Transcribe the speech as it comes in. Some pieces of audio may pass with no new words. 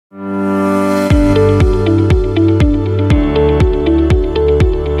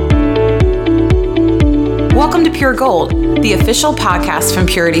Gold, the official podcast from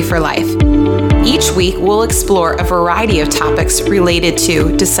Purity for Life. Each week, we'll explore a variety of topics related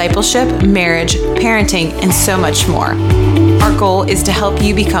to discipleship, marriage, parenting, and so much more. Our goal is to help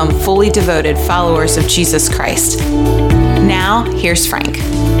you become fully devoted followers of Jesus Christ. Now, here's Frank.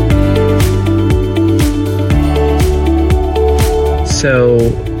 So,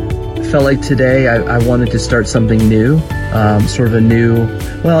 felt like today I wanted to start something new, it's sort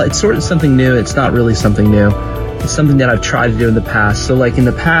of something new. It's not really something new. It's something that I've tried to do in the past. So like in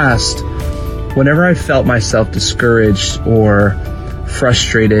the past, whenever I felt myself discouraged or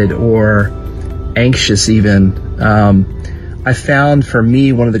frustrated or anxious even, I found for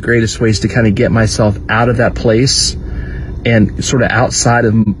me one of the greatest ways to kind of get myself out of that place and sort of outside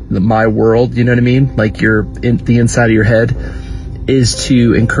of my world, you know what I mean? Like you're in the inside of your head, is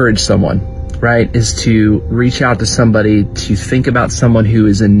to encourage someone, right? Is to reach out to somebody, to think about someone who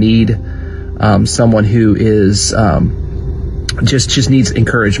is in need, someone who is just needs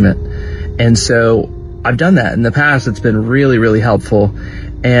encouragement. And so I've done that in the past. It's been really, really helpful.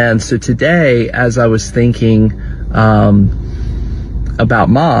 And so today, as I was thinking about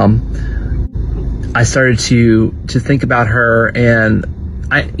Mom, I started to think about her, and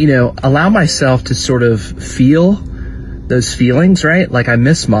I allow myself to sort of feel those feelings, right? Like I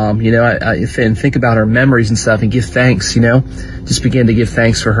miss Mom, I think about her memories and stuff and give thanks, just begin to give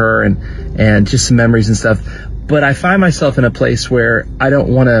thanks for her and just some memories and stuff. But I find myself in a place where I don't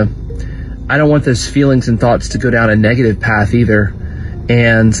want those feelings and thoughts to go down a negative path either.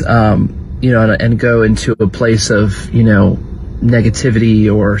 And, and go into a place of,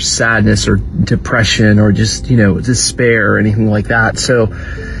 negativity or sadness or depression or just, despair or anything like that. So,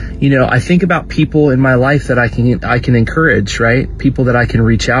 I think about people in my life that I can encourage, right? People that I can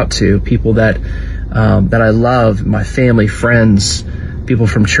reach out to, people that I love, my family, friends, people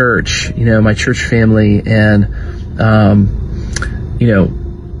from church, my church family, and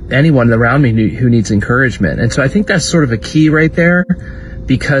anyone around me who needs encouragement. And so I think that's sort of a key right there,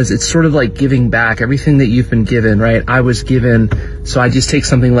 because it's sort of like giving back everything that you've been given, right? I was given, so I just take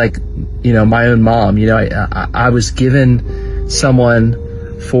something like, my own mom, I was given someone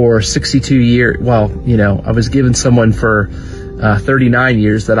for 62 years. Well, I was given someone for 39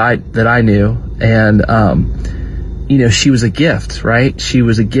 years that I knew. And, she was a gift, right? She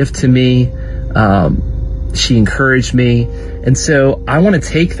was a gift to me. She encouraged me. And so I want to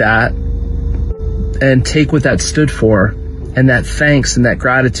take that and take what that stood for and that thanks and that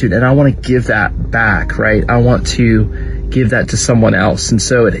gratitude. And I want to give that back, right? I want to give that to someone else. And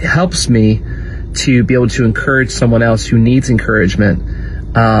so it helps me to be able to encourage someone else who needs encouragement.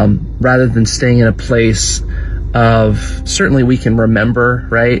 Rather than staying in a place of, certainly we can remember,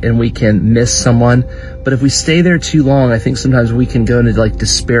 right? And we can miss someone. But if we stay there too long, I think sometimes we can go into like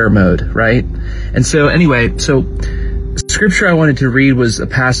despair mode, right? And so anyway, scripture I wanted to read was a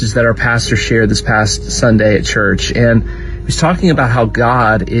passage that our pastor shared this past Sunday at church. And he was talking about how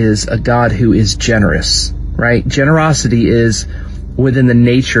God is a God who is generous, right? Generosity is within the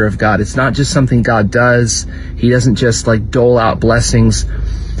nature of God. It's not just something God does. He doesn't just like dole out blessings.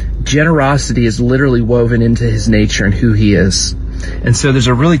 Generosity is literally woven into his nature and who he is. And so there's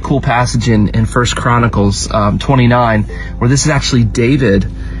a really cool passage in 1 Chronicles 29 where this is actually David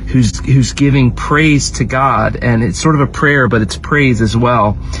who's giving praise to God, and it's sort of a prayer, but it's praise as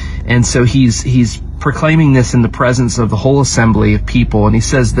well. And so he's proclaiming this in the presence of the whole assembly of people, and he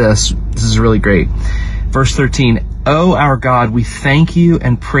says this is really great. Verse 13, "O our God, we thank you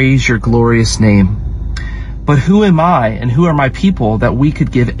and praise your glorious name. But who am I and who are my people that we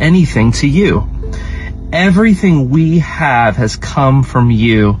could give anything to you? Everything we have has come from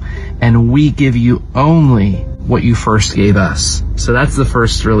you, and we give you only what you first gave us." So that's the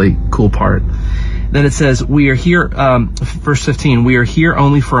first really cool part. Then it says, we are here, verse 15, "We are here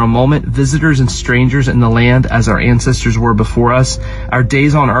only for a moment, visitors and strangers in the land as our ancestors were before us. Our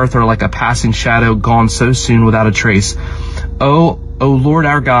days on earth are like a passing shadow, gone so soon without a trace. O Lord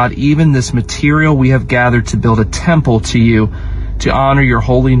our God, even this material we have gathered to build a temple to you, to honor your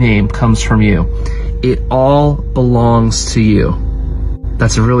holy name, comes from you. It all belongs to you."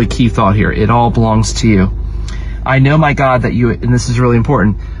 That's a really key thought here. It all belongs to you. "I know, my God, that you," and this is really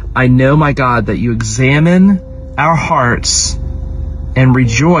important, "I know, my God, that you examine our hearts and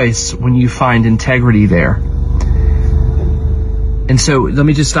rejoice when you find integrity there." And so let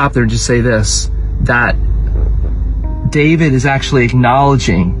me just stop there and just say this, that David is actually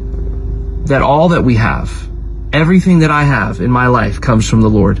acknowledging that all that we have, everything that I have in my life comes from the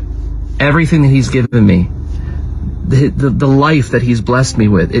Lord. Everything that he's given me, the life that he's blessed me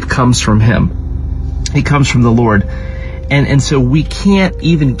with, it comes from him. It comes from the Lord. And so we can't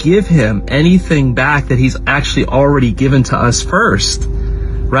even give him anything back that he's actually already given to us first,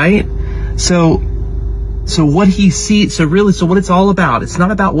 right? So what he sees, so what it's all about, it's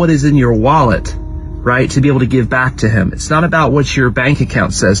not about what is in your wallet, right, to be able to give back to him. It's not about what your bank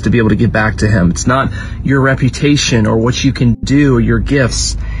account says to be able to give back to him. It's not your reputation or what you can do or your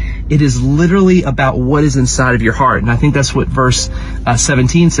gifts. It is literally about what is inside of your heart. And I think that's what verse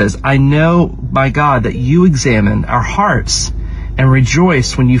 17 says. I know, my God, that you examine our hearts and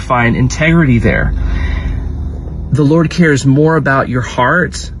rejoice when you find integrity there. The Lord cares more about your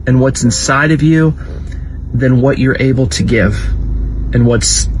heart and what's inside of you than what you're able to give and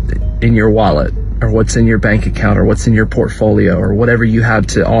what's in your wallet, or what's in your bank account, or what's in your portfolio, or whatever you have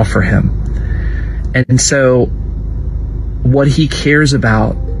to offer him. And so what he cares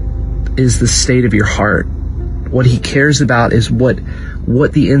about is the state of your heart. What he cares about is what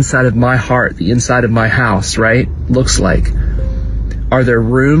the inside of my heart, the inside of my house, right, looks like. Are there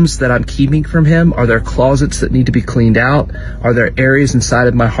rooms that I'm keeping from him? Are there closets that need to be cleaned out? Are there areas inside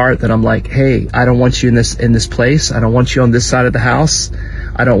of my heart that I'm like, hey, I don't want you in this place. I don't want you on this side of the house.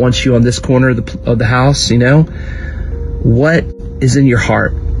 I don't want you on this corner of the house, you know? What is in your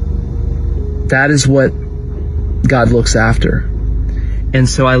heart? That is what God looks after. And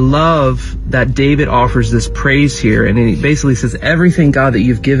so I love that David offers this praise here, and he basically says, everything, God, that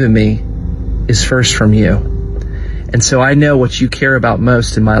you've given me is first from you. And so I know what you care about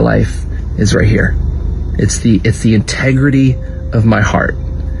most in my life is right here. It's the integrity of my heart.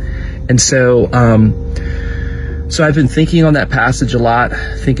 And so I've been thinking on that passage a lot,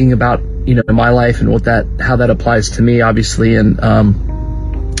 thinking about, my life and how that applies to me, obviously. And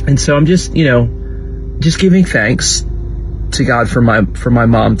so I'm just giving thanks to God for my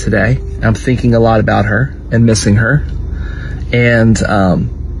mom today. I'm thinking a lot about her and missing her and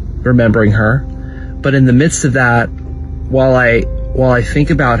remembering her. But in the midst of that, while I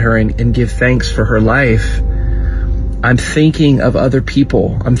think about her and give thanks for her life, I'm thinking of other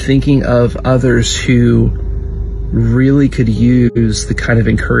people. I'm thinking of others who really could use the kind of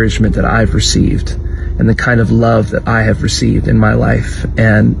encouragement that I've received and the kind of love that I have received in my life.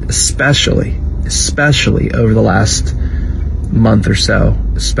 And especially over the last month or so,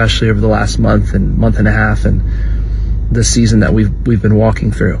 especially over the last month and a half and the season that we've been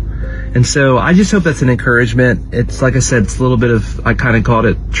walking through. And so I just hope that's an encouragement. It's like I said, it's a little bit of, I kind of called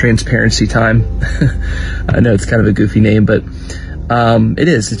it transparency time. I know it's kind of a goofy name, but it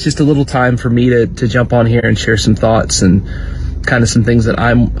is. It's just a little time for me to jump on here and share some thoughts and kind of some things that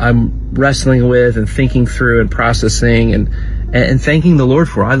I'm wrestling with and thinking through and processing and thanking the Lord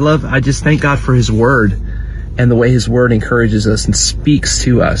for. I just thank God for his word and the way his word encourages us and speaks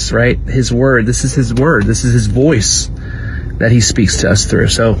to us, right? His word, this is his word. This is his voice that he speaks to us through.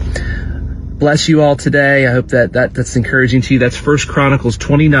 So bless you all today. I hope that's encouraging to you. That's 1 Chronicles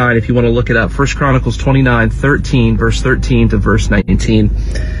 29. If you want to look it up, 1 Chronicles 29, 13, verse 13 to verse 19.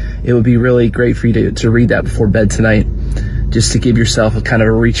 It would be really great for you to read that before bed tonight, just to give yourself a kind of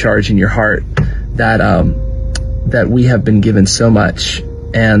a recharge in your heart that we have been given so much.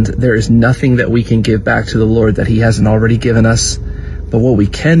 And there is nothing that we can give back to the Lord that he hasn't already given us. But what we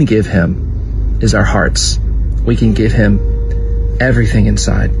can give him is our hearts. We can give him everything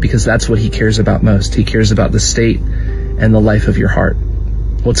inside, because that's what he cares about most. He cares about the state and the life of your heart.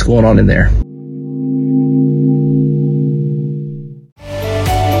 What's going on in there?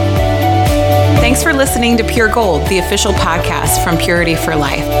 Thanks for listening to Pure Gold, the official podcast from Purity for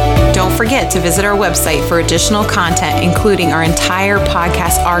Life. Don't forget to visit our website for additional content, including our entire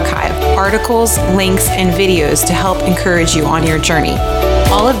podcast archive, articles, links, and videos to help encourage you on your journey.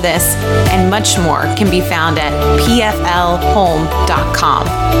 All of this and much more can be found at pflhome.com.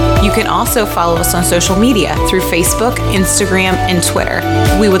 You can also follow us on social media through Facebook, Instagram, and Twitter.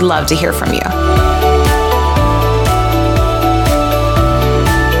 We would love to hear from you.